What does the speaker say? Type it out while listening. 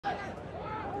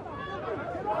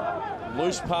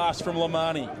Loose pass from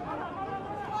Lamani.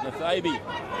 Nacebe.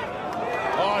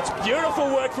 Oh, it's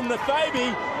beautiful work from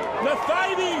Nacebe.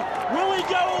 Nacebe, will he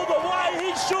go all the way?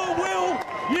 He sure will.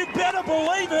 You better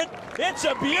believe it. It's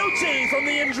a beauty from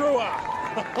the Drua.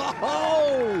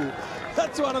 Oh,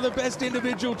 that's one of the best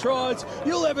individual tries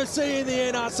you'll ever see in the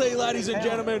NRC, ladies and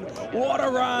gentlemen. What a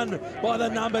run by the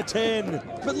number 10.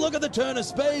 But look at the turn of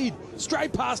speed.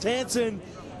 Straight past Hansen.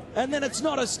 And then it's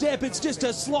not a step, it's just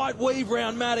a slight weave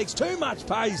round Maddox. Too much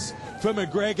pace for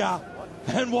McGregor.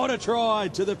 And what a try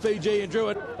to the Fijian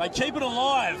Drua. They keep it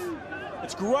alive.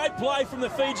 It's great play from the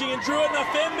Fijian Drua.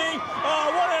 Nafembi.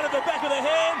 Oh, one out of the back of the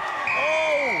hand.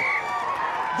 Oh,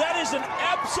 that is an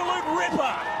absolute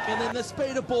ripper. And then the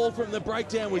speed of ball from the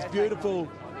breakdown was beautiful.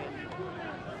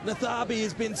 Nacebe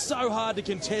has been so hard to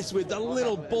contest with. The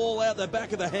little ball out the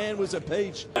back of the hand was a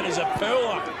peach. That is a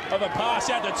pearler of a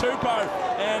pass out to Tupou.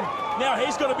 And now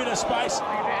he's got a bit of space.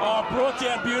 Oh, brought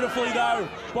down beautifully, though,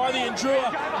 by the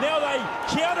Drua. Now they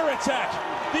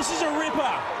counter-attack. This is a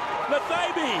ripper.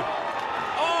 Nacebe.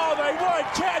 Oh, they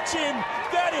won't catch him.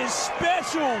 That is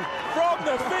special from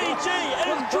the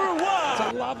Fijian Drua.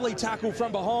 It's a lovely tackle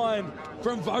from behind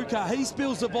from Voka. He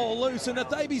spills the ball loose and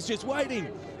Nathebe's just waiting.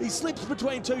 He slips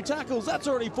between two tackles. That's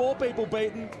already 4 people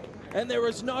beaten. And there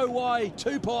is no way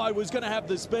Tupai was going to have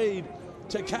the speed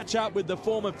to catch up with the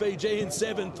former Fijian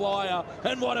 7 flyer.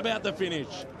 And what about the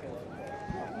finish?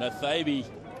 Nacebe,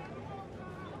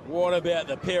 what about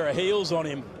the pair of heels on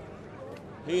him?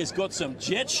 He has got some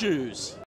jet shoes.